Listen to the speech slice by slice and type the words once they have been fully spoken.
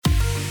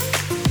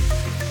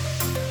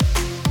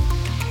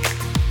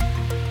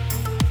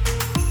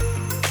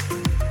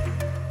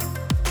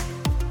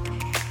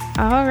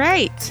All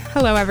right.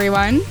 Hello,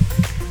 everyone.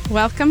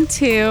 Welcome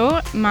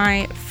to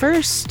my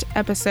first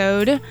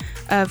episode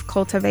of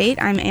Cultivate.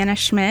 I'm Anna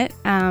Schmidt,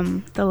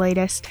 the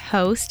latest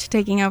host,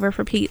 taking over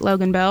for Pete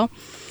Loganbill.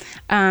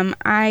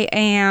 I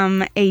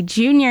am a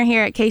junior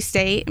here at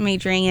K-State,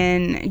 majoring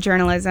in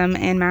journalism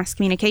and mass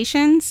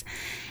communications.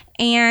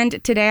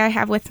 And today I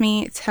have with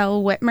me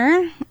Tel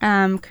Whitmer,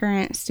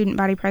 current student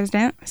body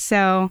president.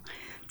 So,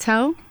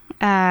 Tel,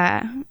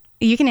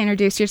 you can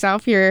introduce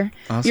yourself, your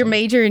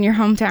major and your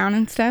hometown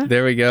and stuff.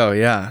 There we go.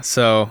 Yeah.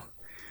 So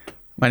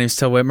my name's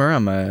Tel Whitmer.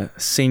 I'm a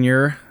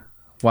senior,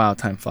 wow,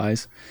 time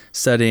flies,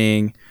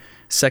 studying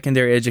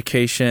secondary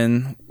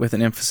education with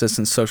an emphasis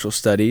in social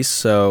studies.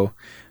 So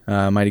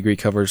my degree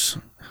covers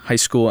high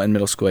school and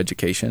middle school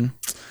education.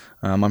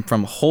 I'm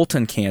from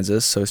Holton,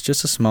 Kansas, so it's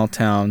just a small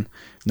town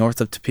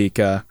north of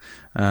Topeka,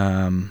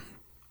 about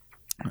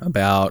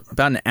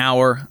an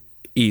hour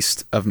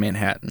east of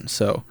Manhattan.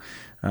 So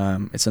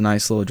it's a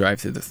nice little drive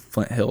through the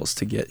Flint Hills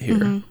to get here.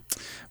 Mm-hmm.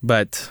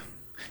 But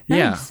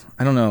yeah, nice.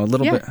 I don't know, a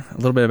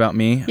little bit about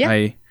me. Yeah.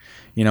 I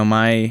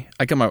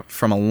come up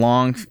from a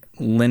long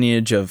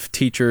lineage of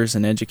teachers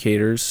and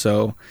educators.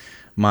 So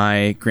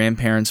my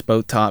grandparents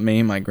both taught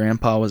me. My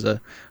grandpa was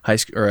a high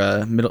school or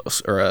a middle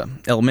or a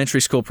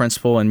elementary school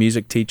principal and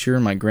music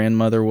teacher. My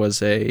grandmother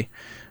was a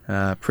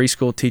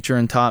preschool teacher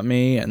and taught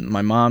me, and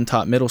my mom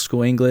taught middle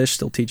school English,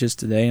 still teaches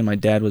today, and my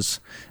dad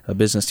was a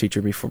business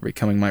teacher before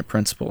becoming my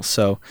principal.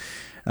 So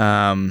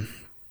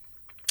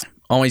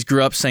always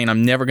grew up saying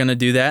I'm never going to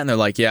do that, and they're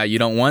like, yeah, you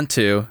don't want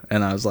to,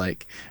 and I was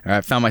like, all right,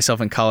 I found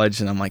myself in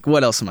college, and I'm like,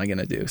 what else am I going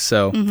to do?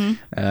 So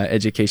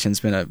education's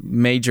been a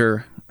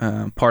major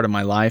part of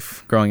my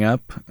life growing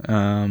up.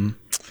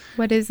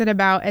 What is it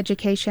about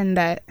education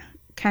that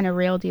kind of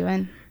reeled you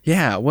in?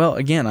 Yeah, well,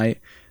 again, I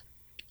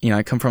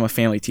come from a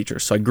family teacher,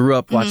 so I grew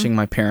up watching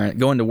my parent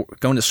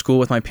going to school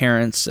with my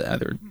parents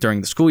either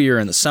during the school year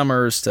in the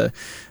summers to,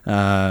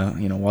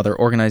 while they're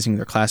organizing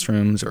their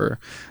classrooms, or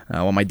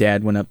while my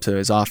dad went up to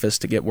his office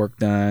to get work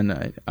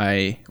done.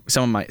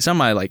 Some of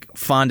my like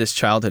fondest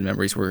childhood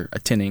memories were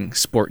attending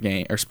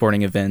sporting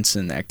events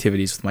and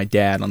activities with my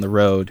dad on the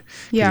road.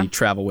 Yeah, he'd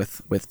travel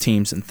with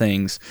teams and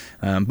things.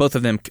 Both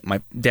of them, my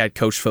dad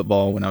coached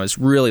football when I was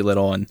really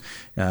little, and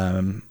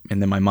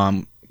then my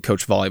mom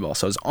coach volleyball.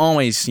 So I was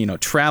always,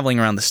 traveling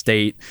around the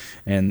state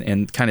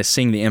and kind of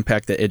seeing the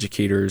impact that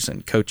educators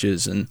and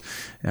coaches and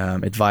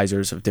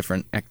advisors of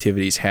different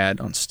activities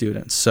had on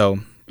students.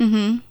 So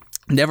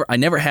I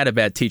never had a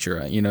bad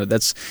teacher.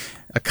 That's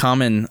a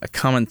common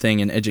thing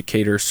in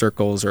educator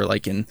circles, or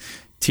like in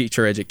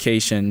teacher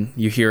education.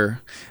 You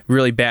hear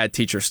really bad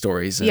teacher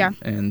stories,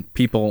 and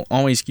people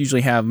always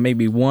usually have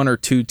maybe one or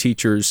two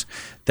teachers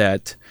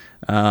that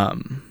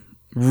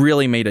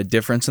really made a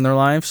difference in their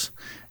lives.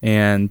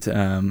 And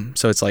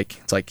so it's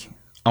like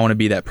I want to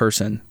be that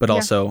person, but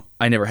also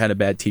I never had a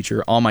bad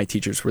teacher. All my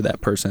teachers were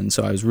that person,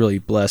 so I was really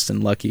blessed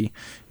and lucky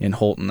in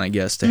Holton, I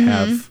guess, to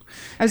have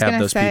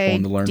those people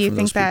and to learn from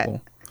those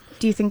people.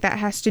 Do you think that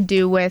has to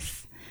do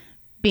with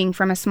being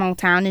from a small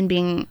town and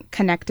being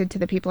connected to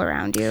the people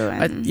around you?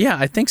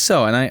 I think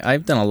so, and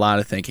I've done a lot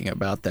of thinking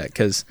about that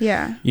because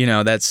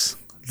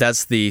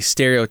that's the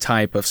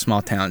stereotype of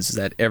small towns, is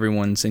that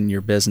everyone's in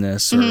your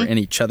business or in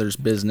each other's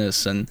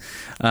business, and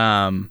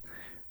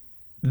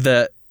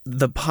the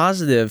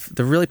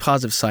really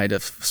positive side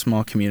of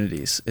small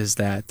communities is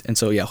that, and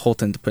so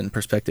Holton, to put in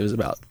perspective, is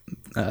about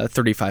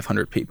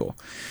 3,500 people.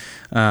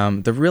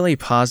 The really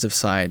positive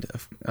side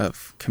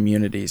of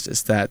communities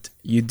is that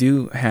you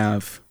do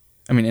have,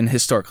 and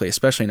historically,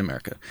 especially in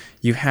America,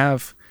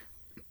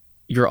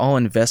 you're all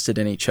invested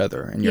in each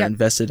other, and you're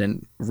invested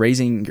in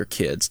raising your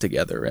kids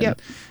together,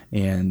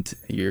 and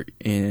you're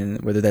in,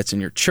 whether that's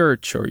in your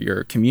church or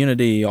your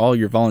community, all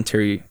your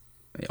voluntary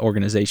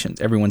organizations,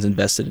 everyone's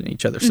invested in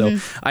each other. So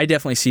I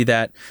definitely see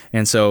that.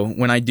 And so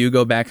when I do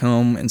go back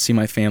home and see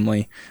my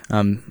family,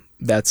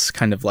 that's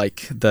kind of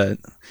like the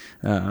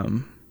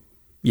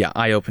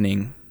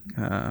eye-opening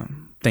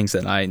things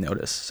that I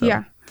notice. So.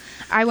 Yeah.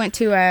 I went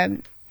to a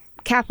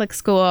Catholic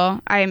school.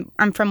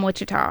 I'm from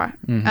Wichita,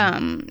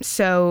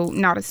 so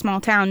not a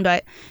small town,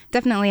 but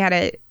definitely had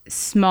a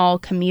small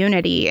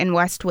community in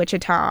West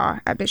Wichita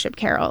at Bishop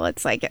Carroll.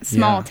 It's like a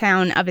small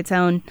town of its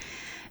own.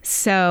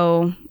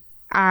 So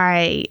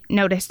I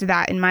noticed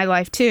that in my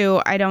life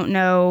too. I don't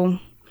know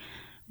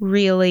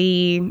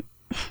really.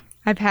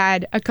 I've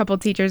had a couple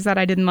teachers that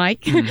I didn't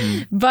like,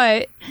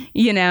 but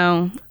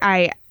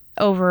I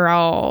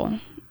overall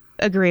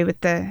agree with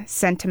the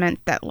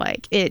sentiment that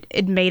like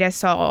it made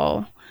us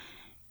all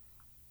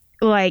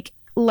like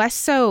less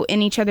so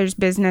in each other's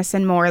business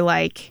and more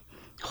like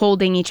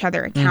holding each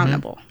other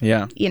accountable.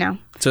 Yeah.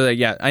 So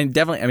I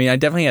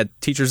definitely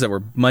had teachers that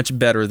were much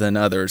better than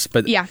others,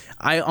 but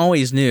I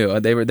always knew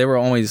they were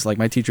always like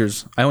my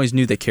teachers. I always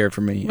knew they cared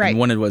for me and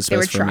wanted what's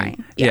best for me.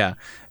 Yeah.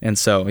 And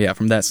so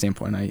from that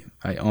standpoint,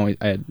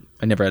 I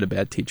never had a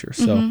bad teacher.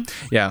 So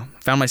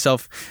found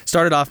myself,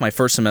 started off my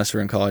first semester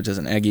in college as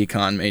an ag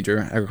econ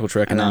major,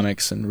 agricultural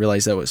economics, and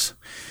realized that was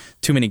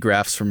too many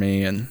graphs for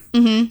me, and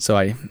so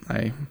I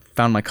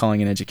found my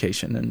calling in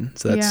education, and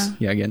so that's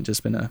again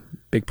just been a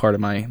big part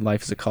of my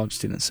life as a college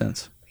student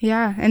since.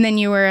 Yeah, and then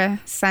you were a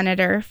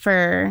senator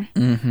for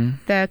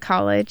the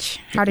college.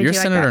 How did You're you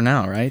like a senator that?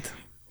 now, right?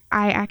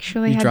 I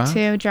actually had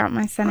to drop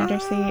my senator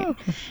seat.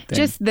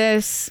 Just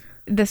this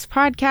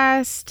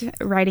podcast,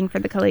 writing for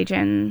the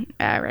Collegian,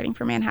 writing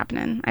for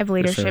Manhattan. I have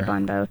leadership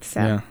on both. So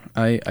yeah,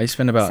 I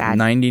spend about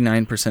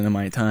 99% of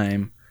my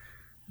time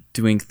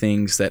doing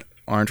things that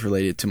aren't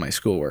related to my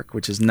schoolwork,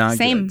 which is not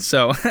good.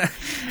 So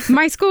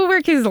my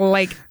schoolwork is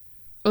like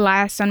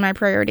last on my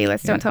priority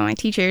list. Don't tell my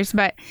teachers,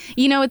 but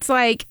it's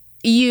like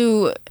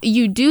you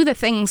do the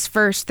things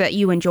first that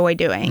you enjoy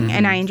doing,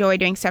 and I enjoy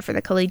doing stuff for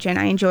the Collegian.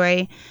 I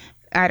enjoy,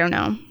 I don't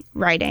know,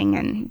 writing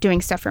and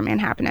doing stuff for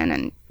Manhattan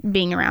and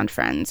being around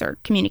friends or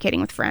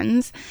communicating with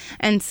friends,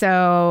 and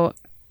so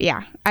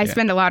I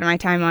spend a lot of my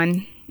time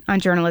on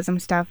journalism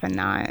stuff and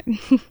not.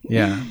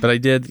 But I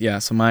did.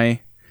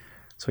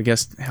 So I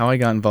guess how I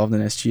got involved in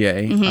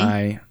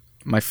SGA,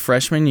 my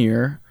freshman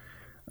year,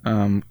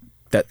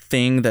 that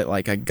thing that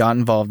like I got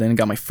involved in,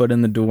 got my foot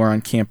in the door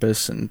on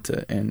campus and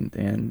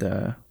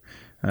to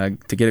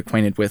get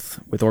acquainted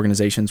with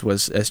organizations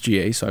was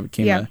SGA. So I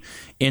became an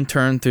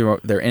intern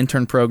through their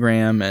intern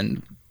program,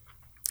 and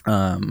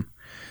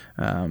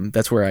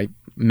that's where I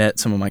met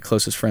some of my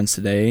closest friends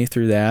today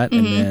through that.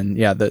 And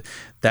then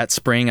that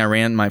spring I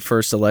ran my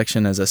first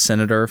election as a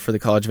senator for the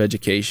College of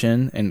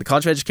Education, and the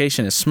College of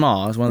Education is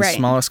small. It's one of the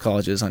smallest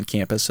colleges on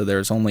campus, so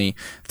there's only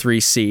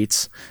 3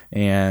 seats,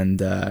 and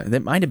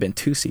there might have been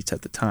 2 seats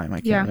at the time,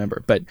 I can't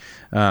remember, but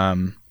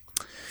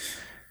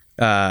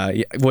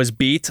was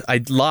beat.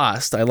 I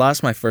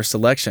lost my first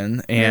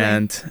election,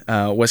 and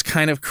was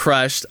kind of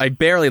crushed. I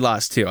barely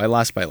lost too. I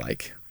lost by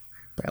like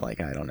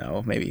I don't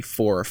know, maybe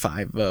 4 or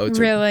 5 votes.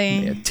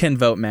 Really? Or 10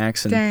 vote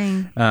max.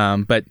 And,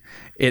 dang. But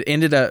it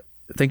ended up,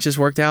 things just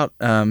worked out.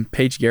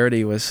 Paige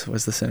Garrity was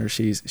the senator.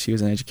 She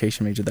was an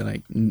education major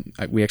that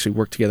we actually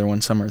worked together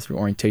one summer through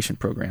orientation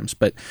programs.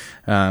 But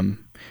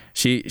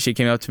she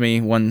came up to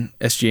me one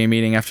SGA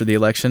meeting after the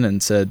election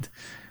and said,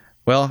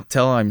 well,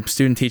 I'm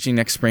student teaching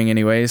next spring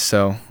anyways,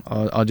 so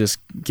I'll just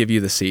give you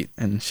the seat.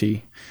 And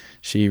she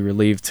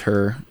relieved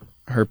her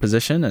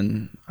position,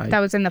 and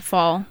that was in the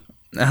fall.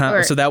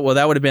 So that would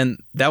have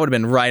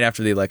been right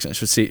after the election.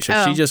 So she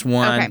just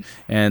won,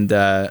 and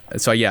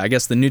so I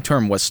guess the new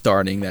term was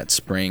starting that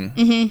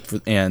spring,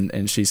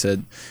 and she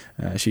said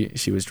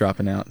she was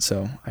dropping out.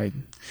 So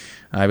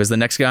I was the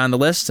next guy on the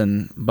list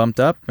and bumped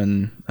up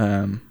and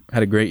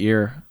had a great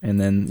year, and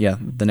then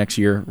the next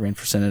year ran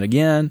for Senate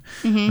again.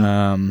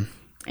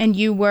 And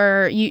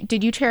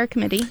did you chair a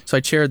committee? So I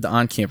chaired the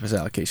on-campus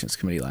allocations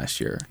committee last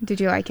year. Did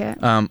you like it?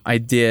 I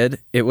did.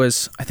 It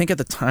was, I think at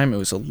the time it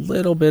was a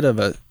little bit of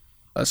a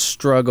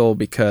struggle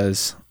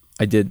because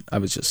I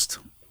was just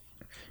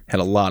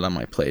had a lot on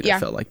my plate. I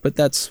felt like, but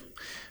that's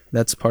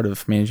part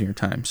of managing your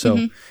time.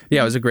 So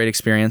it was a great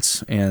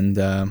experience, and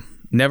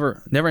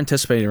never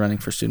anticipated running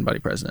for student body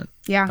president.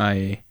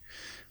 I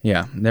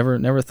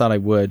never thought I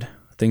would.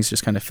 Things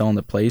just kind of fell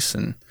into place,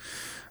 and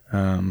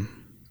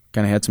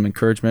kind of had some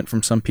encouragement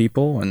from some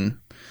people, and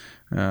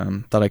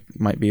thought I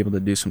might be able to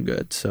do some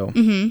good. So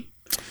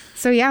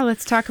so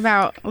let's talk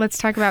about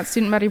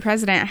student body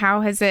president.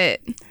 How has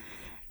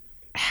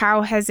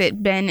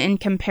it been in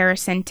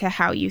comparison to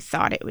how you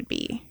thought it would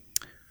be?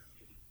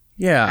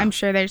 Yeah. I'm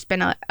sure there's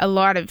been a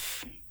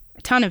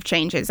ton of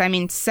changes. I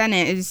mean,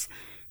 Senate is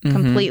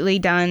completely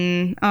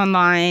done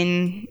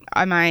online.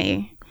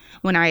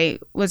 When I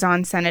was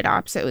on Senate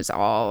Ops, it was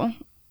all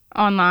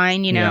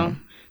online,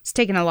 It's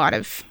taken a lot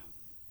of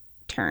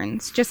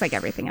turns, just like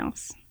everything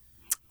else.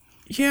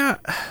 Yeah.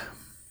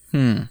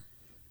 I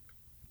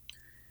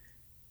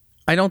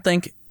don't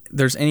think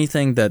there's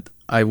anything that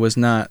I was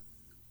not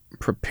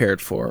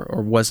prepared for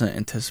or wasn't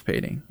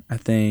anticipating. I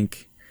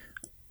think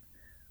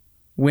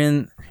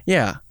when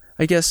the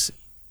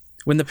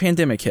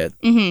pandemic hit,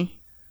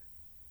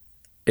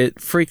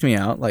 it freaked me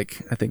out,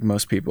 like I think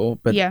most people,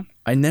 but I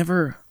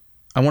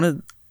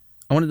wanted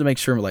to make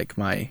sure like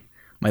my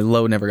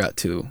low never got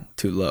too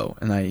low,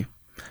 and I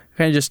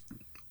kind of just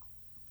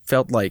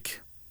felt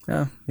like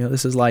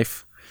this is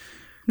life.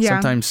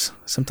 Sometimes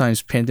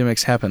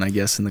pandemics happen, I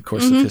guess, in the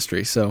course of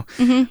history. So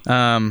it's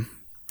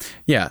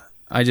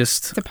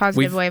a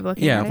positive way of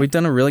looking at it. We've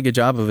done a really good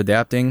job of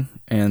adapting,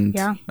 and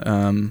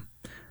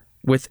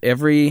with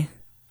every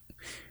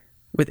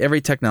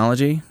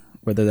technology,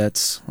 whether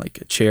that's like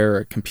a chair or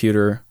a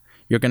computer,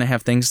 you're going to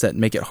have things that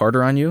make it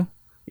harder on you.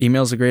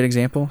 Email is a great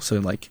example. So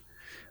like,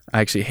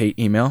 I actually hate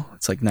email.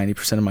 It's like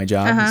 90% of my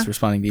job is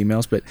responding to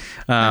emails. But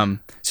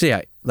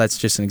that's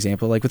just an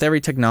example. Like with every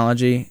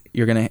technology,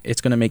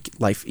 it's gonna make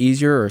life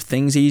easier or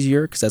things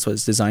easier because that's what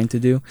it's designed to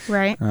do.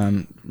 Right.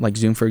 Like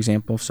Zoom, for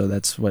example. So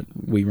that's what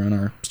we run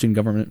our student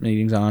government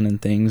meetings on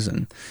and things.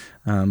 And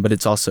but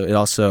it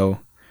also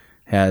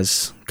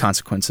has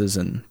consequences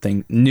and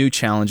new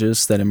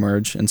challenges that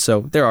emerge. And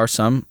so there are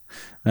some.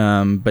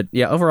 But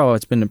overall,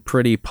 it's been a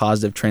pretty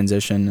positive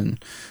transition.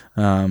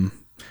 And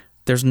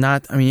there's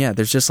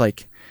just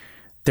like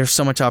there's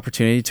so much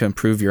opportunity to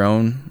improve your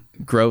own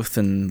growth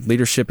and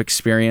leadership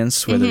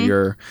experience, whether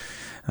you're,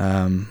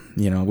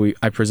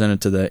 I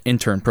presented to the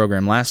intern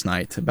program last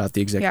night about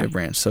the executive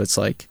branch. So it's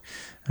like,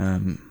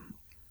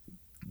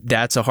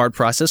 that's a hard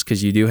process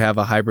because you do have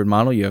a hybrid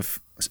model. You have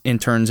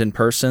interns in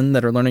person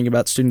that are learning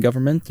about student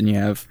government, and you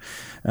have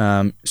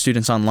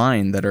students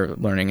online that are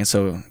learning. And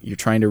so you're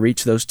trying to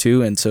reach those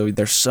two. And so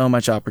there's so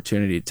much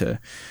opportunity to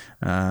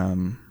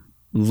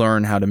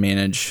learn how to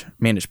manage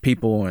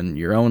people and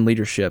your own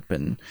leadership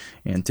and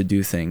to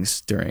do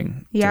things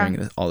during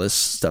all this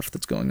stuff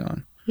that's going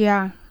on.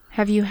 Yeah.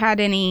 Have you had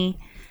any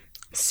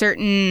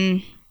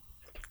certain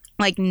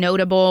like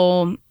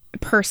notable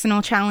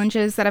personal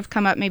challenges that have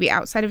come up maybe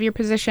outside of your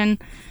position?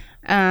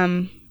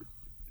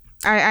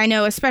 I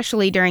know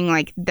especially during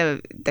like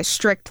the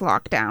strict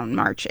lockdown,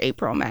 March,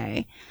 April,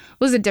 May,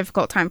 was a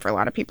difficult time for a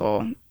lot of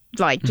people,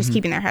 like just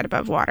keeping their head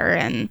above water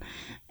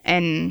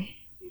and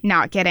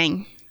not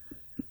getting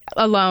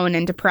alone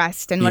and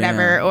depressed and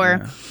whatever.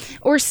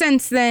 Or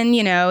since then,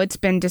 it's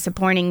been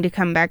disappointing to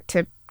come back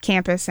to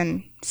campus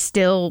and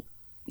still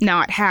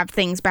not have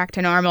things back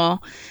to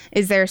normal.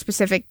 Is there a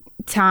specific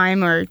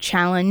time or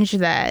challenge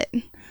that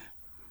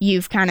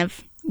you've kind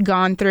of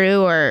gone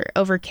through or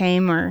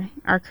overcame or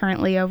are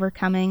currently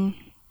overcoming?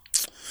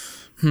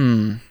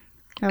 That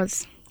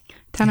was a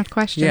ton of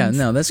questions. Yeah,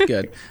 no, that's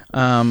good.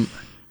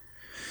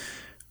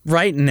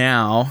 Right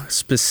now,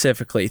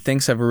 specifically,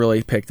 things have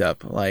really picked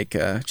up. Like,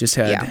 just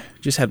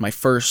had my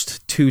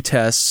first 2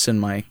 tests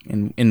in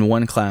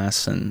one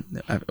class,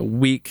 and a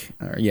week.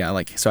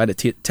 So I had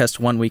to test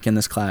 1 week in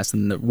this class,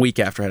 and the week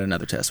after I had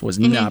another test. Was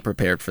not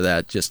prepared for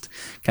that. Just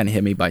kind of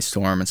hit me by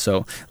storm. And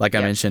so, like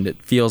I mentioned,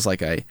 it feels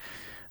like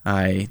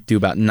I do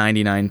about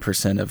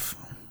 99% of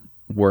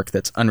work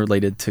that's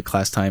unrelated to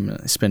class time.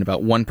 I spend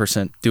about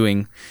 1%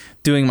 doing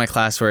my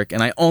classwork,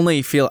 and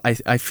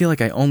I feel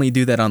like I only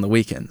do that on the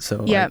weekend. So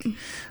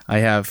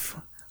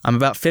I'm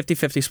about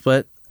 50-50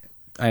 split.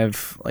 I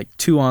have like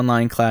 2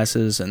 online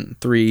classes and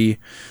 3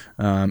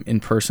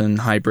 in-person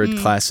hybrid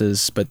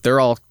classes, but they're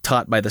all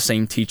taught by the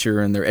same teacher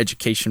and they're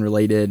education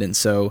related, and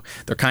so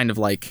they're kind of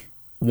like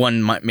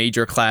one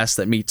major class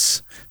that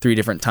meets 3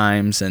 different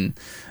times. And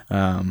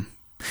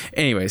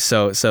anyway,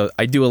 so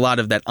I do a lot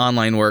of that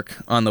online work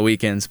on the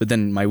weekends, but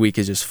then my week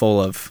is just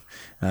full of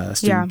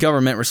student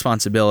government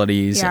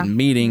responsibilities and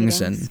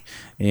meetings.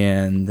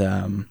 And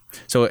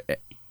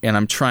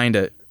I'm trying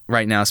to,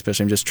 right now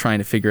especially, I'm just trying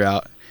to figure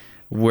out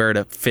where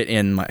to fit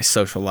in my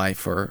social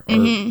life or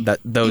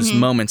those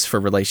moments for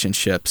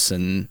relationships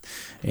and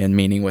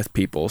meeting with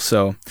people.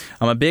 So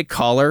I'm a big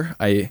caller.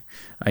 I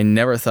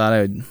never thought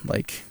I would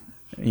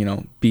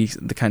be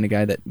the kind of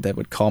guy that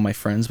would call my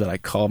friends, but I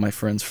call my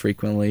friends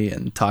frequently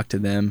and talk to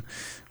them,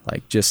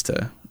 like just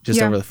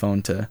over the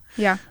phone to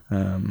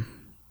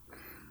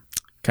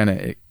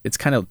it's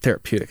kind of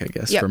therapeutic, I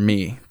guess, for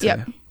me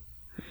to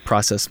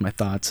process my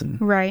thoughts and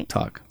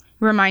talk.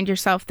 Remind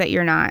yourself that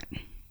you're not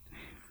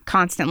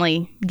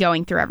constantly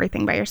going through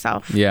everything by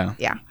yourself. Yeah.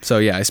 So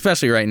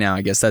especially right now,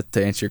 I guess that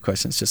to answer your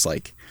question, it's just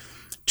like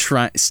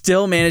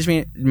still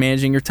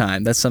managing your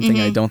time. That's something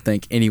I don't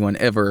think anyone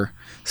ever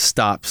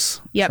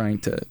stops trying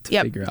to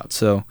figure out.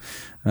 So,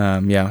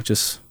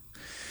 just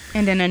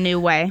and in a new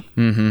way.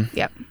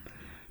 Yep.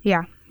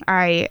 Yeah,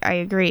 I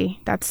agree.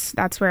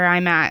 That's where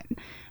I'm at.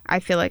 I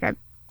feel like I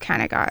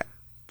kind of got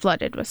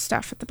flooded with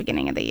stuff at the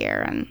beginning of the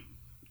year and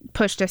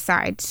pushed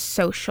aside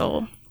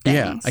social things.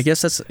 Yeah, I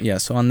guess that's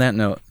So on that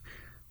note,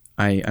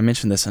 I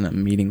mentioned this in a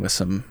meeting with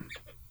some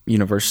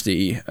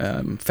university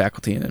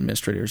faculty and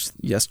administrators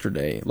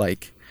yesterday.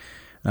 Like,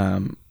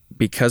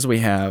 because we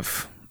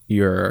have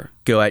your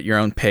go at your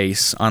own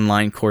pace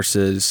online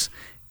courses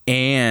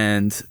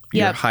and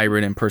your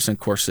hybrid in-person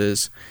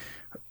courses,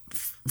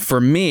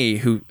 for me,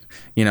 who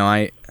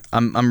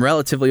I'm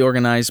relatively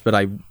organized, but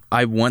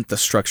I want the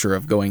structure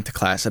of going to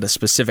class at a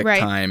specific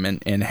time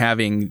and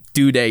having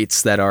due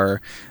dates that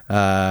are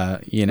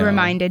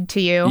reminded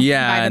to you.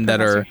 Yeah, and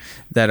that are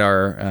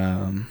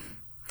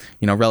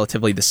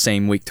relatively the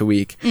same week to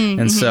week.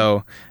 And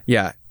so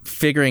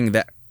figuring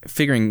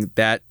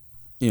that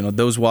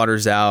those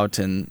waters out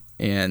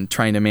and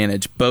trying to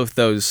manage both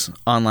those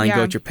online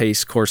go at your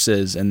pace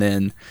courses and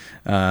then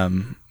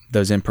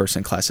those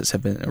in-person classes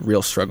have been a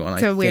real struggle. And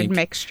it's a weird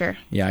mixture.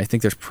 Yeah, I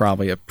think there's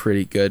probably a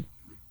pretty good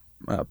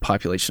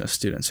population of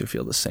students who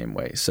feel the same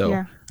way.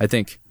 So I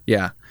think,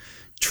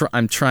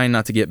 I'm trying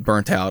not to get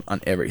burnt out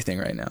on everything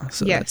right now.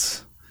 So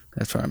that's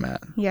where I'm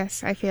at.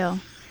 Yes, I feel.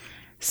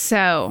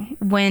 So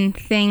when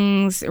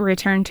things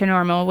return to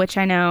normal, which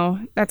I know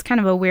that's kind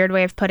of a weird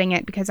way of putting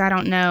it because I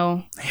don't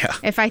know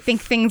if I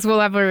think things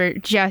will ever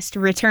just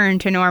return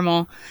to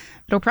normal.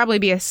 It'll probably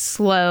be a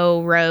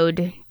slow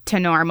road to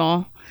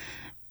normal.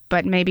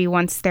 But maybe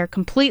once we've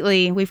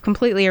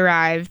completely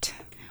arrived,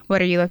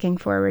 what are you looking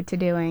forward to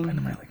doing? What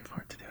am I looking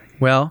forward to doing?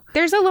 Well,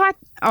 there's a lot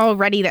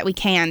already that we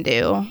can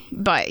do.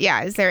 But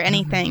is there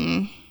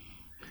anything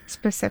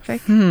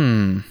specific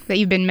that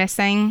you've been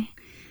missing?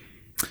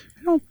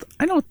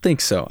 I don't think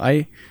so.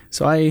 I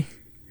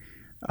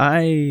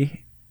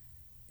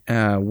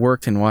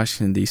worked in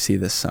Washington, D.C.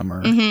 this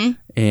summer,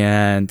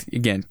 and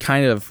again,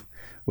 kind of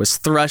was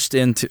thrust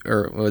into,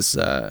 or was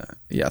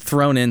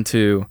thrown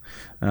into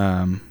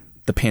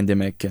the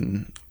pandemic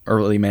in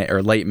early May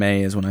or late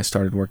May is when I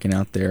started working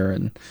out there,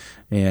 and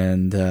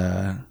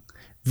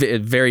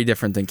very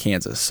different than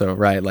Kansas. So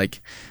right,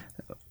 like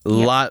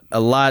a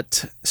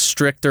lot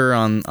stricter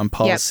on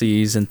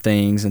policies and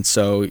things, and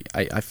so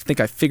I think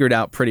I figured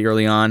out pretty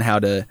early on how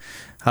to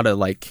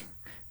like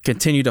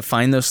continue to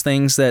find those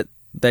things that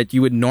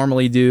you would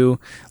normally do,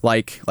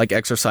 like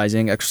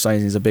exercising.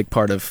 Exercising is a big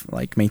part of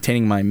like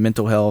maintaining my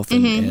mental health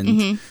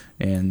and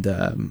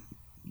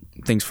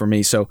things for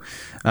me. So,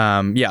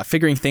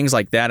 figuring things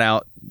like that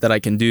out that I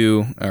can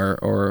do,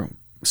 or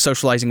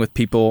socializing with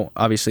people.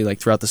 Obviously, like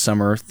throughout the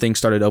summer, things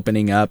started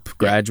opening up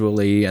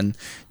gradually, and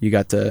you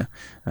got to,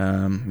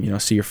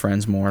 see your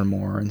friends more and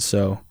more. And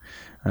so,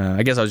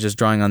 I guess I was just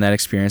drawing on that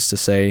experience to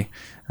say,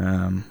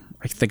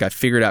 I think I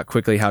figured out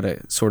quickly how to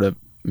sort of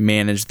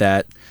manage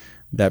that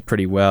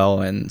pretty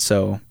well. And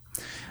so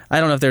I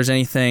don't know if there's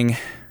anything.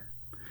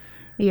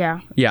 Yeah.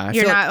 I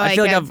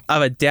feel like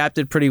I've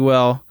adapted pretty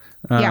well.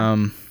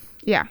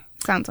 Yeah.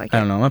 Sounds like I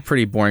don't know. I'm a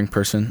pretty boring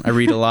person. I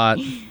read a lot.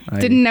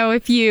 Didn't know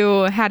if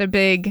you had a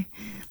big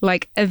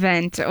like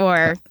event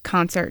or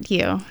concert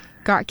you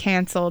got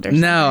canceled or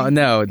something.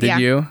 No. Did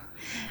you?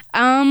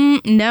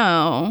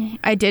 No,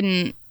 I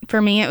didn't.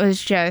 For me, it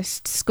was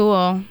just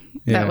school.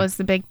 Yeah. That was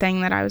the big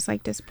thing that I was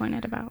like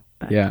disappointed about.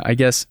 But. Yeah, I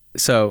guess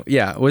so.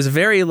 Yeah, it was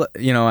very.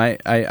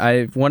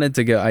 I wanted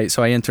to go.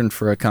 So I interned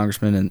for a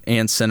congressman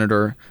and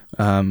senator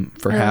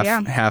for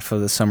half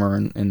of the summer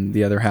and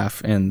the other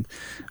half. And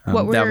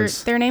what were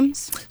their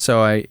names?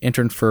 So I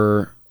interned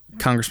for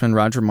Congressman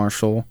Roger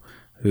Marshall,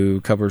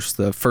 who covers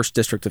the 1st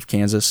District of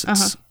Kansas.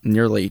 It's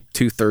nearly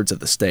 2/3 of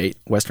the state,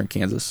 western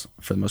Kansas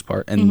for the most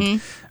part,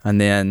 and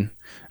then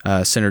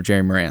Senator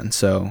Jerry Moran.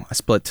 So I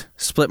split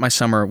my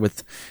summer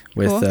with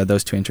cool.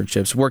 Those 2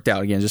 internships. Worked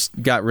out again. Just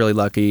got really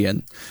lucky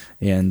and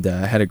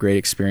had a great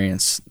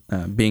experience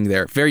being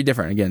there. Very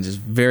different again, just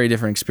very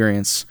different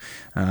experience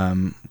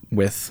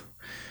with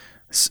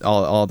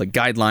all the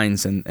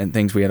guidelines and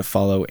things we had to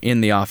follow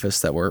in the office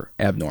that were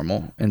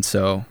abnormal. And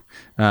so.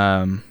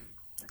 So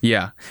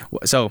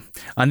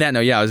on that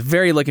note, I was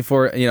very looking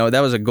for,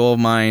 that was a goal of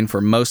mine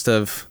for most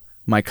of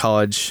my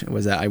college,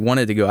 was that I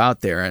wanted to go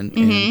out there and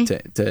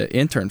to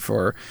intern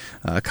for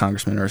a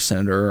congressman or a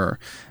senator,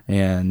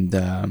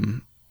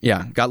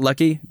 got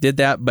lucky, did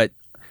that. But,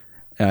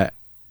 I'm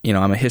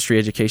a history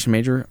education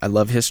major. I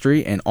love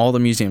history, and all the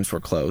museums were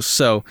closed.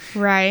 So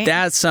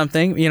that's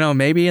something,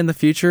 maybe in the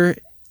future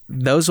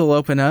those will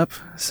open up.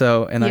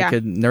 So, and I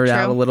could nerd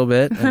out a little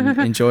bit and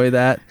enjoy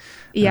that.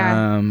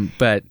 Yeah.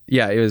 But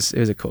it was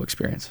a cool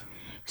experience.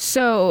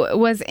 So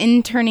was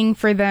interning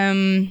for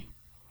them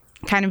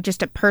kind of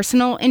just a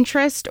personal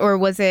interest, or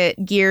was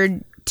it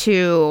geared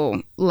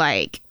to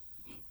like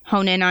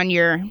hone in on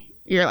your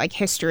like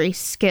history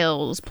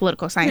skills,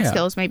 political science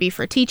skills, maybe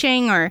for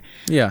teaching, or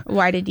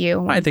why did you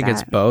want I think that?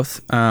 It's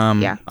both.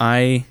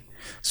 I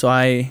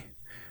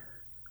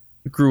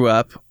grew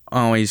up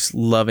always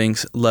loving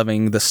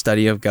the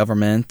study of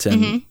government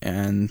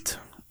and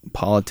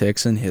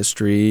politics and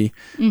history,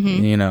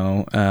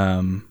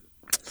 and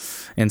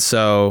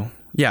so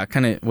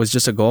kind of was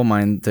just a goal of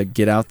mine to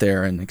get out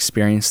there and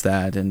experience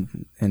that,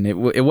 and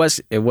it was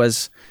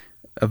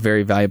a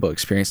very valuable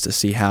experience to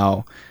see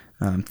how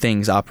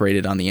things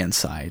operated on the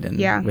inside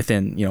and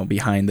within,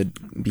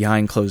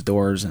 behind closed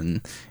doors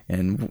and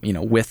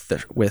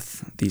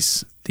with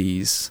these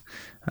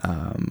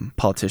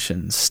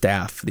politicians,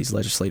 staff, these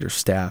legislators,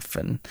 staff,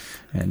 and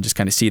just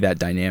kind of see that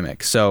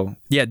dynamic. So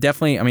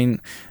definitely,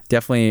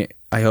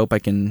 I hope I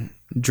can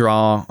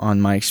draw on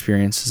my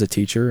experience as a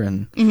teacher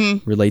and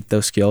relate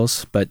those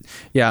skills. But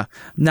I'm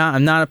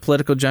not a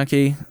political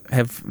junkie. I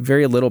have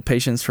very little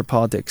patience for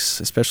politics,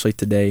 especially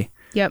today.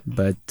 Yep.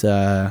 But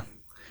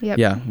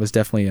it was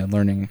definitely a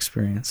learning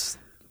experience.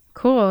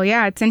 Cool.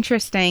 Yeah, it's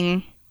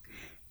interesting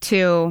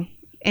to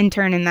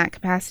intern in that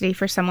capacity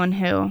for someone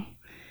who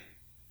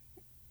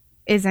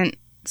isn't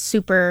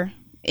super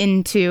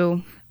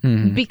into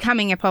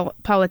becoming a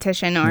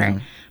politician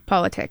or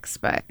politics,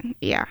 but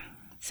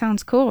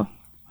sounds cool.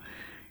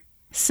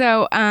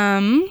 So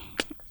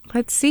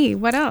let's see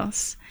what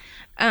else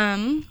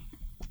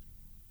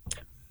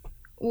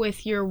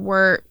with your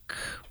work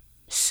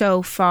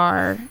so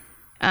far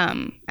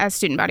as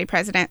student body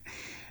president.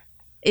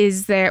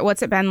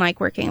 What's it been like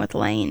working with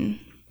Lane?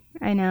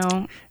 I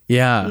know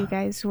you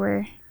guys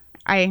were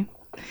I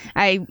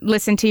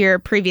listened to your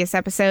previous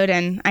episode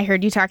and I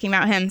heard you talking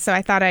about him, so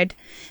I thought I'd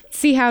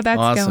see how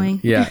that's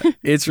going. Yeah,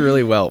 it's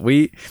really well.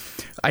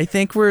 I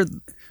think we're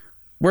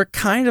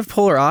kind of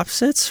polar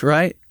opposites,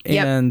 right?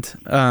 Yep. And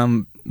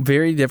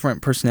very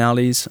different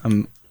personalities.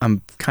 I'm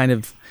kind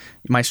of,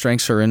 my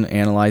strengths are in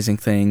analyzing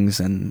things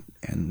and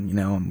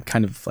I'm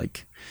kind of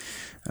like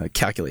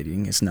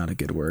calculating is not a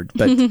good word,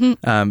 but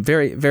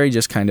very, very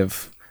just kind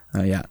of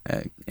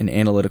an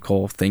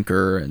analytical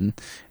thinker, and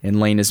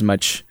Lane is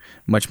much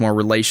more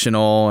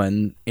relational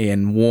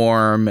and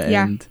warm,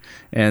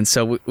 and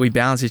so we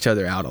balance each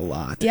other out a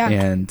lot. Yeah.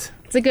 And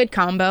it's a good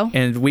combo.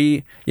 And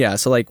when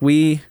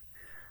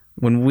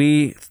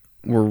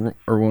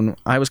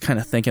I was kind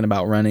of thinking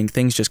about running,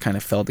 things just kind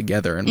of fell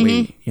together, and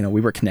we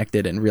were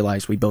connected and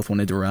realized we both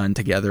wanted to run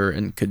together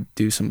and could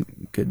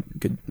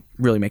could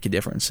really make a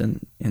difference in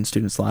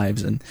students'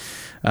 lives. And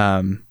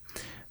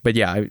but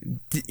yeah, I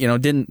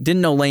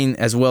didn't know Lane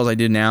as well as I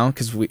do now,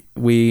 because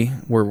we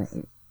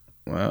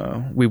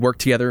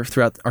worked together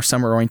throughout our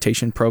summer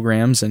orientation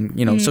programs,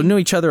 and so knew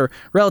each other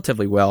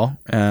relatively well.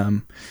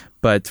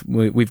 But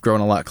we've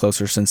grown a lot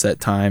closer since that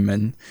time,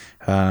 and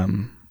I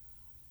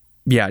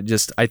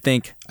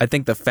think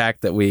the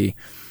fact that we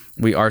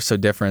are so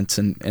different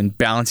and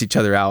balance each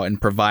other out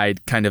and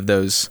provide kind of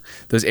those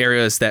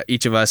areas that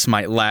each of us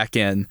might lack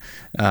in,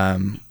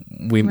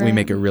 we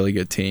make a really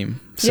good team.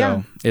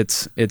 So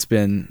it's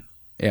been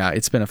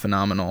a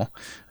phenomenal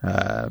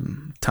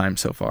time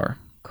so far.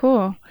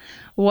 Cool.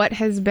 What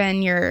has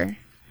been your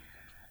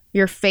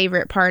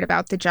favorite part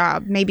about the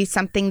job? Maybe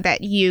something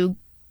that you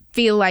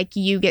feel like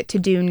you get to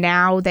do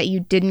now that you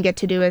didn't get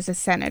to do as a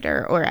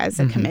senator or as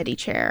a committee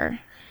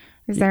chair.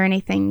 Is there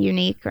anything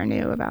unique or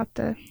new about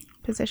the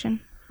position?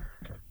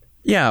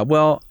 Yeah,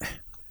 well,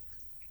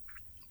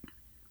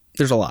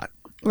 there's a lot.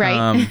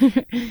 Right.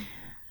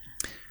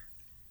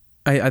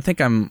 I think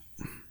I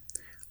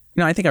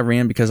think I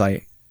ran because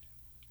I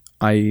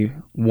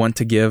want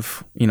to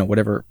give,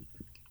 whatever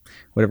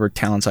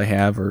talents I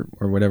have or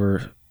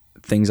whatever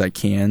things I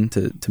can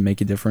to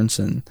make a difference.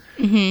 And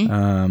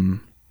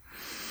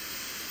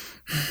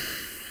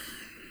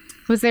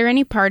was there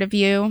any part of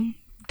you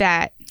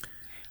that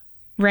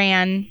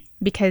ran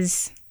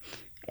because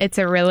it's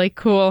a really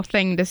cool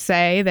thing to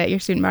say that you're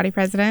student body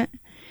president?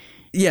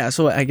 Yeah,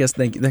 so I guess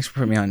thanks for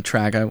putting me on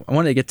track. I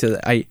wanted to get to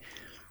I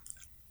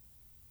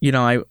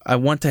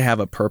want to have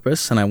a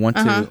purpose, and I want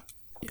to,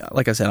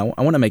 like I said,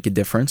 I want to make a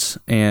difference,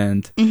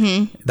 and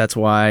that's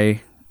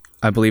why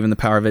I believe in the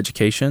power of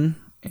education.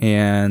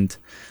 And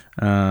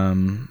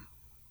however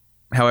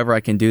I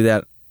can do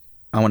that,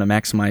 I want to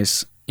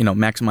maximize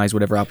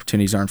whatever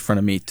opportunities are in front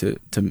of me to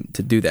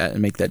do that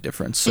and make that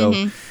difference.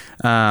 So,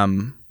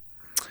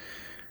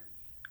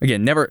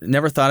 again,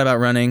 never thought about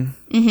running,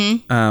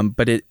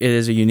 but it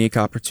is a unique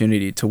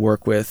opportunity to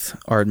work with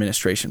our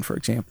administration, for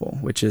example,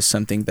 which is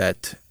something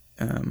that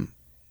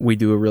we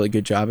do a really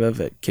good job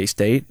of at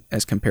K-State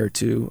as compared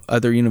to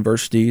other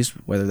universities,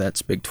 whether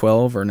that's Big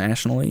 12 or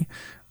nationally.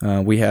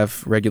 We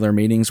have regular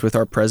meetings with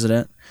our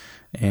president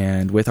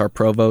and with our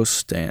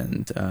provost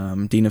and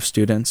dean of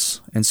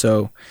students. And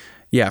so,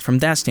 yeah, from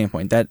that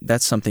standpoint,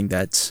 that's something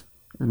that's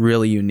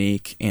really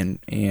unique and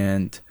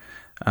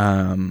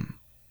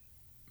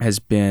has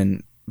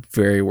been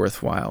very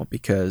worthwhile,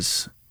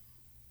 because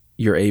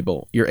you're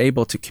able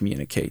to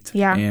communicate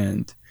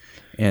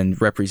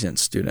and represent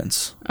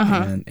students.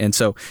 And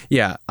so,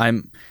 yeah,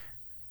 I'm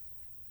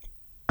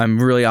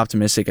really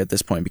optimistic at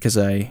this point, because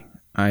I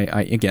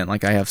again,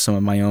 like, I have some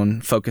of my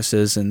own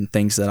focuses and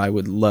things that I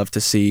would love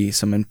to see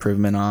some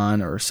improvement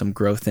on or some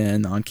growth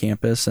on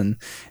campus. And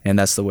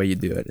that's the way you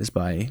do it, is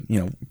by,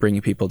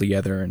 bringing people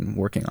together and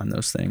working on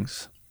those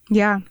things.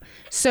 Yeah.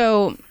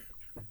 So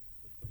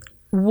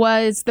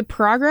was the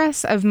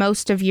progress of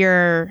most of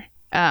your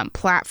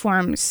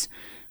platforms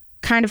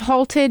kind of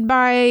halted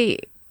by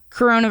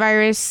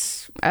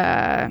coronavirus,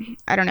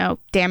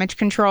 damage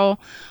control,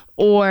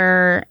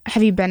 or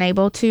have you been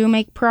able to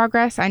make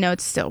progress? I know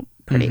it's still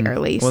pretty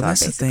early. Well, so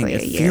that's the thing.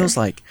 It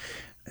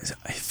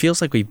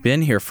feels like we've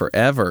been here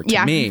forever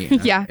to me.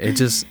 Yeah. It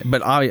just,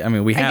 but I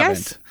mean, we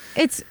haven't.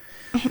 It's,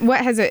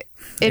 what has it?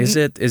 Is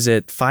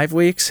it 5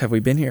 weeks? Have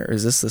we been here?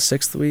 Is this the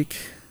 6th week?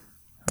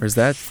 Or is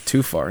that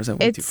too far? Is that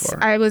way too far?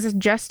 I was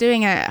just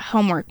doing a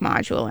homework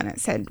module and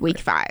it said week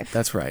 5.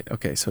 That's right.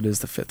 Okay. So it is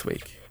the 5th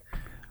week.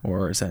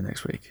 Or is that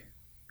next week?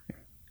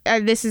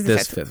 This is the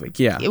fifth week.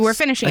 Yeah. We're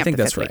finishing up the 5th week. I think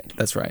that's right.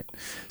 That's right.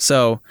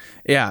 So,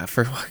 yeah, it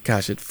feels...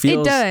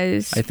 It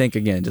does. I think,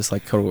 again, just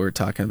like what we were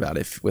talking about,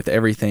 if with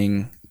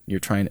everything we're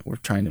trying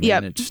to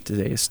manage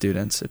today as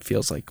students, it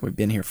feels like we've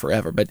been here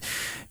forever. But,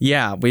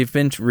 yeah, we've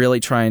been really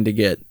trying to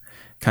get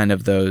kind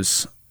of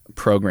those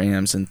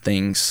programs and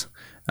things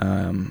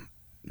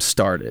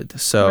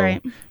started. So,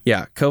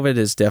 yeah,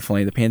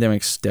 the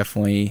pandemic's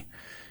definitely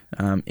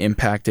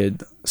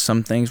impacted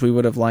some things we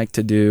would have liked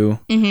to do.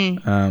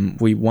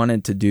 We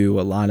wanted to do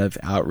a lot of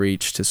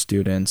outreach to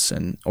students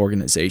and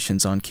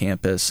organizations on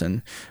campus,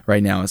 and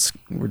right now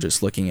we're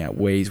just looking at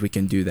ways we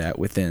can do that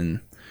within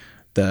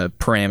the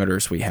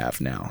parameters we have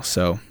now.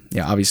 So,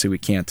 yeah, obviously we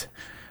can't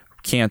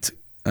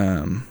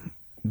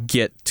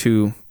get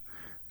too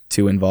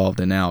involved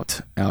and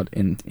out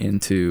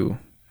into.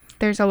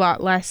 There's a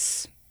lot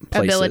less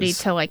places. Ability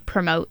to like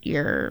promote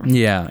your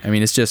I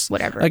mean, it's just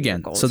whatever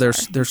again, so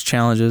there's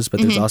challenges,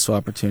 but there's also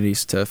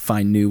opportunities to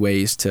find new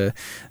ways to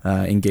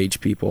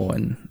engage people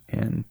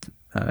and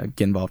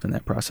get involved in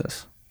that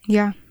process.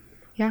 Yeah,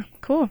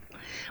 cool.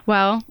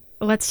 Well,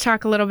 let's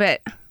talk a little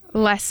bit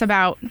less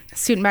about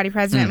student body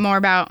president, more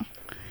about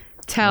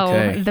tell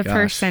the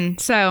person.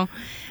 So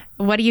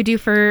what do you do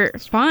for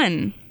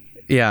fun?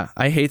 Yeah,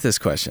 I hate this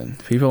question.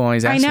 People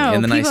always ask me,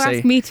 and then people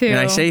ask me too. And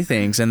I say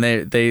things, and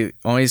they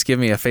always give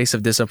me a face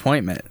of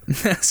disappointment.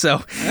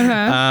 So,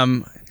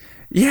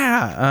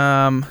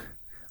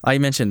 I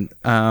mentioned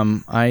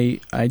I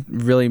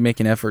really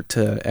make an effort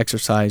to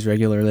exercise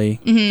regularly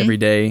every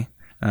day.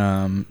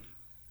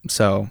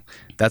 So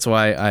that's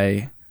why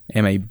I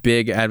am a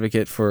big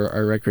advocate for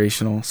our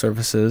recreational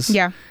services.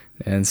 Yeah,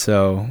 and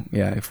so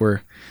if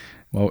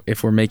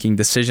we're making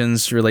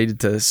decisions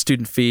related to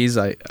student fees,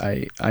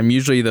 I'm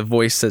usually the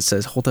voice that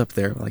says, hold up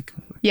there. Like,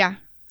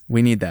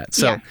 we need that.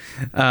 So,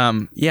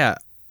 I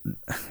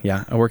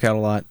work out a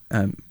lot.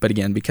 But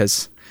again,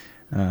 because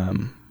I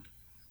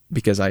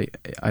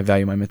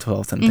value my mental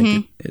health and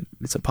think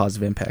it's a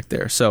positive impact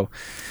there. So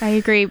I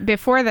agree.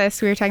 Before this,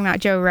 we were talking about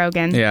Joe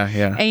Rogan.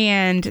 Yeah.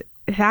 And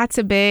that's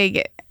a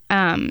big,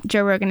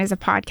 Joe Rogan is a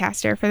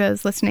podcaster for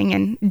those listening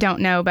and don't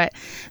know, but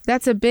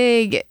that's a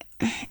big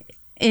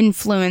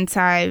influence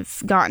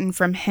I've gotten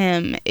from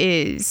him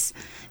is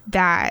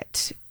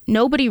that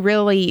nobody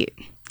really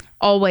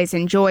always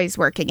enjoys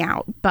working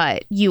out,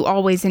 but you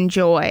always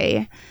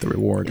enjoy the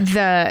reward.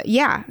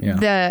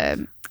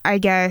 The I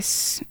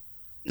guess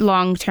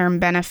long-term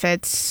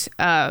benefits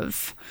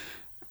of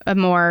a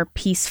more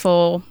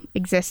peaceful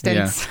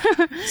existence.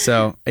 Yeah.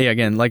 So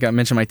again, like I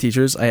mentioned, my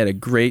teachers, I had a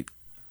great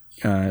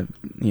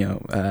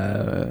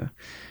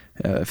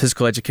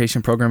physical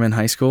education program in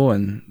high school,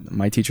 and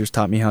my teachers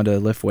taught me how to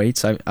lift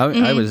weights. I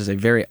was a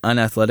very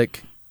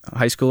unathletic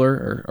high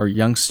schooler or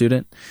young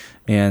student,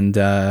 and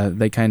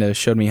they kind of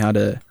showed me how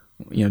to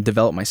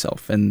develop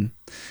myself. And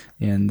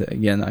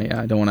again,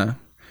 I don't want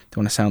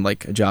to sound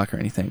like a jock or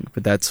anything,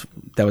 but that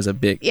was a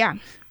big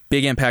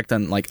impact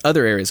on like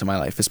other areas of my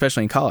life,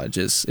 especially in college,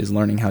 is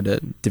learning how to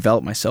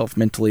develop myself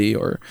mentally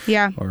or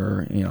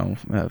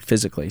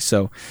physically.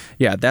 So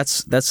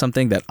that's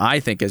something that I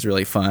think is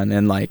really fun,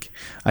 and like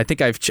I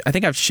think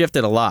I've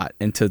shifted a lot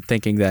into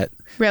thinking that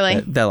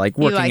that like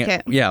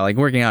working like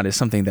working out is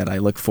something that I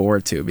look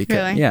forward to,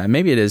 because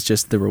maybe it is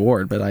just the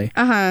reward, but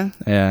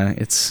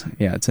it's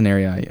an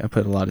area I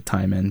put a lot of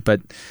time in.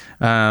 But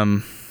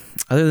other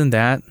than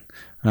that,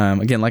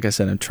 again, like I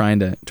said, I'm trying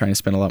to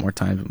spend a lot more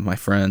time with my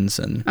friends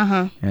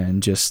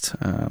and just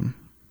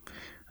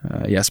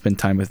spend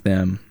time with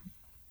them.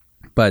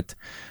 But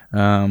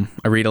I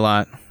read a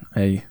lot.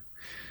 I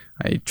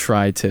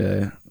try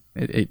to.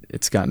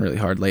 It's gotten really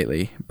hard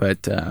lately,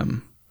 but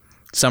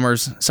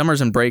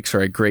summers and breaks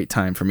are a great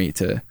time for me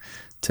to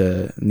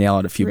nail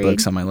out a few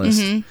books on my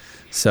list.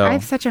 So I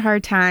have such a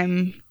hard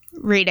time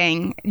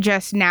reading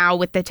just now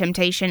with the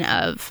temptation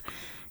of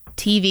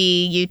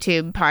TV,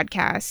 YouTube,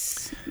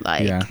 podcasts,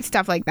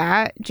 stuff like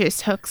that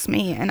just hooks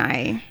me, and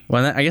I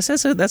guess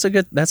that's a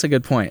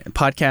good point.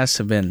 Podcasts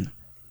have been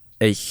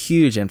a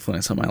huge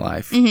influence on my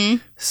life.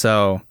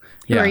 So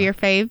who are your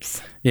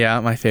faves? Yeah,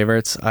 my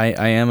favorites.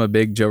 I am a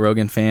big Joe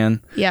Rogan fan.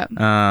 Yep.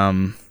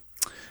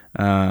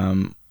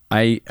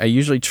 I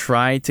usually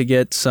try to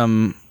get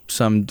some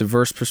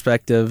diverse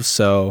perspectives.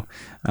 So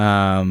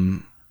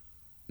Ben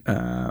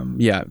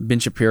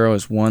Shapiro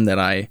is one that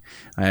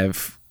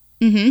I've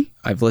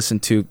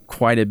listened to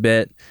quite a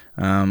bit.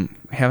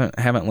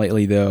 Haven't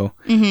lately though.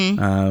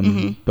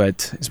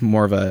 But it's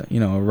more of a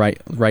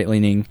right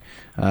leaning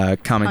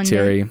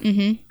commentary.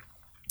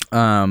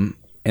 And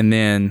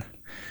then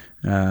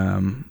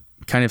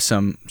kind of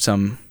some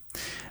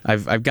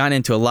I've gotten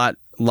into a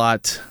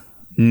lot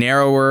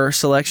narrower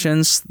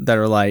selections that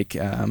are like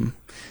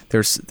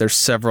there's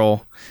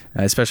several,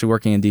 especially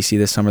working in DC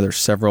this summer. There's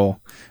several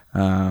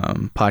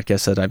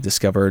podcasts that I've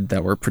discovered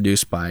that were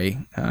produced by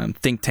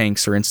think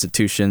tanks or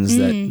institutions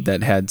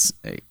that had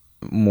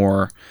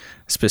more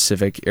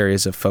specific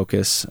areas of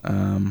focus.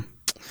 And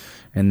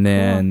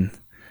then,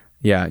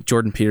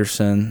 Jordan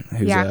Peterson,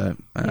 who's a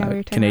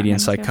Canadian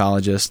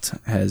psychologist,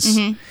 I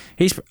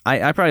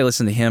probably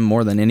listen to him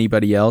more than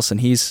anybody else,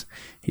 and he's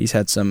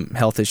had some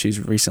health issues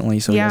recently,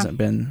 so he hasn't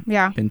been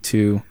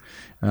too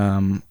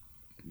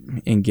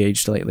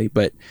engaged lately,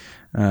 but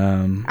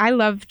I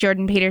love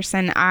Jordan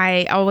Peterson.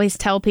 I always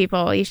tell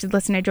people you should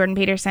listen to Jordan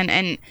Peterson,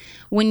 and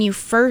when you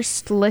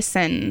first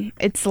listen,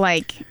 it's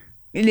like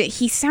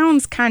he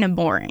sounds kind of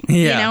boring,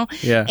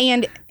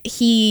 and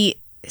he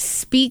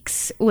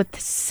speaks with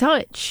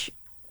such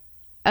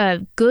a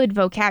good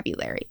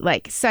vocabulary,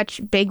 like such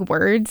big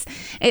words.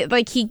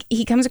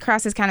 He comes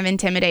across as kind of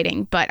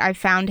intimidating, but I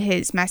found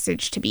his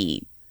message to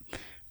be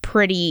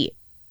pretty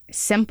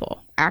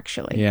simple,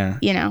 actually.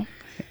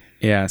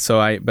 So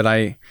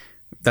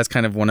that's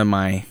kind of one of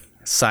my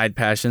side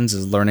passions,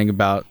 is learning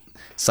about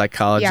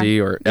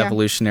psychology or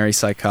evolutionary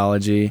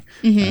psychology,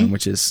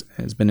 which has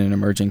been an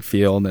emerging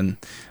field. And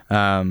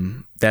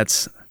so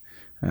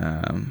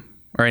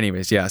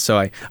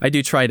I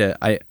do try to,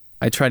 I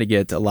try to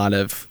get a lot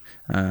of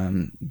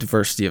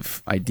diversity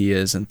of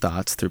ideas and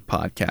thoughts through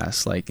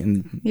podcasts.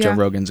 Joe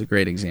Rogan's a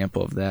great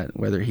example of that,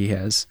 whether he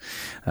has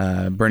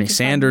Bernie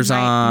Sanders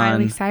on.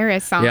 Miley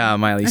Cyrus on. Yeah,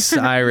 Miley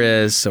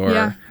Cyrus,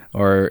 or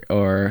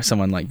or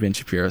someone like Ben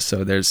Shapiro.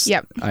 So there's,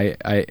 Yep.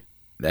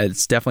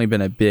 it's definitely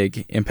been a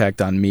big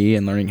impact on me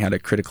in learning how to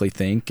critically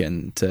think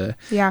and to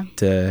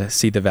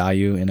see the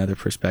value in other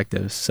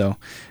perspectives. So,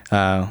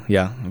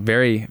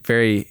 very,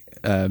 very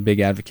big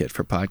advocate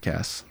for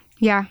podcasts.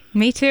 Yeah,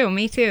 me too.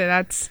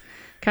 That's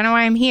kind of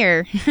why I'm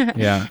here.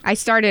 Yeah. I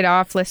started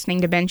off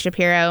listening to Ben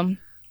Shapiro,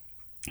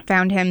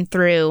 found him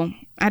through,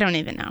 I don't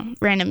even know,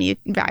 random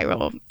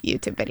viral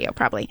YouTube video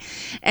probably.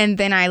 And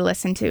then I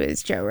listened to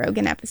his Joe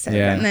Rogan episode.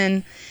 Yeah. And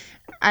then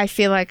I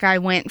feel like I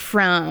went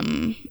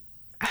from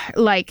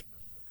like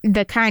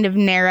the kind of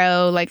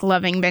narrow, like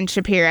loving Ben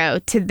Shapiro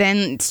to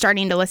then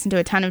starting to listen to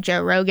a ton of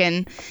Joe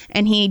Rogan.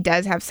 And he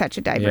does have such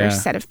a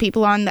diverse set of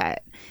people on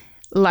that,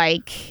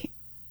 like,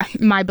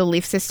 my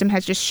belief system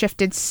has just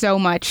shifted so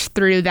much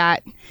through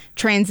that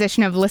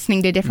transition of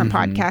listening to different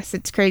podcasts.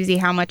 It's crazy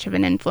how much of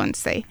an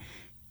influence they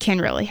can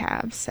really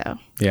have. So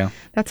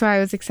that's why I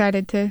was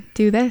excited to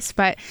do this.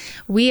 But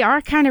we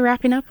are kind of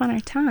wrapping up on our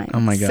time. Oh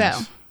my gosh.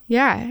 So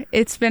yeah,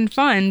 it's been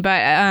fun.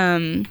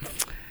 But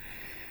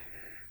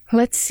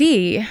let's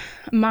see.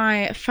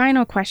 My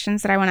final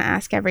questions that I want to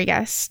ask every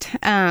guest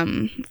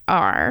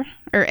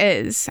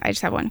I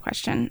just have one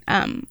question.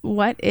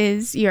 What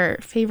is your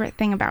favorite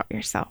thing about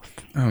yourself?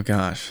 Oh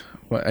gosh.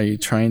 What are you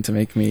trying to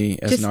make me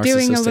as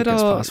narcissistic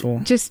as possible?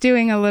 Just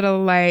doing a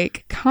little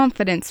like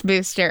confidence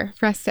booster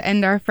for us to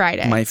end our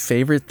Friday. My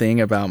favorite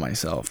thing about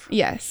myself.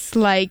 Yes.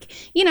 Like,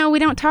 we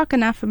don't talk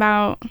enough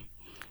about,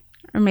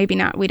 or maybe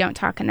not, we don't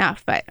talk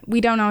enough, but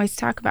we don't always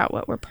talk about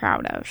what we're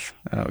proud of.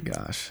 Oh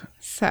gosh.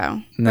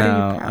 So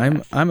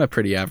no, I'm a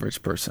pretty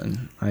average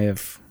person.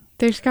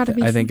 There's got to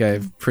be. I think I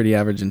have pretty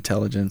average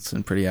intelligence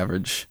and pretty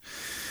average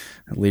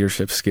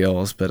leadership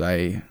skills, but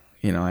I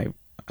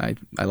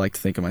like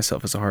to think of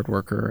myself as a hard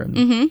worker,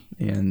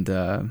 and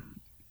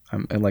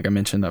like I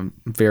mentioned, I'm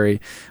very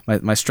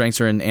my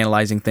strengths are in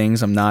analyzing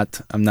things. I'm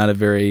not a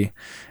very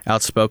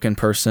outspoken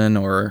person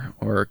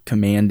or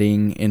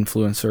commanding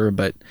influencer,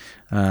 but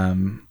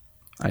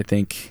I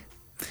think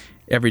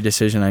every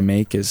decision I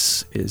make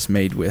is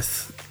made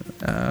with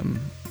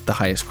the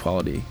highest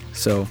quality.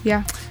 So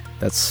yeah.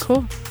 That's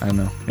cool. I don't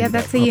know. Yeah,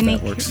 that's a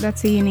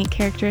unique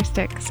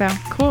characteristic. So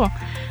cool.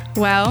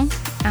 Well,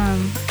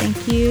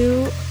 thank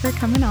you for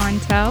coming on,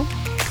 Tel.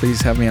 Please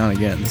have me on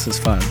again. This is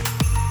fun.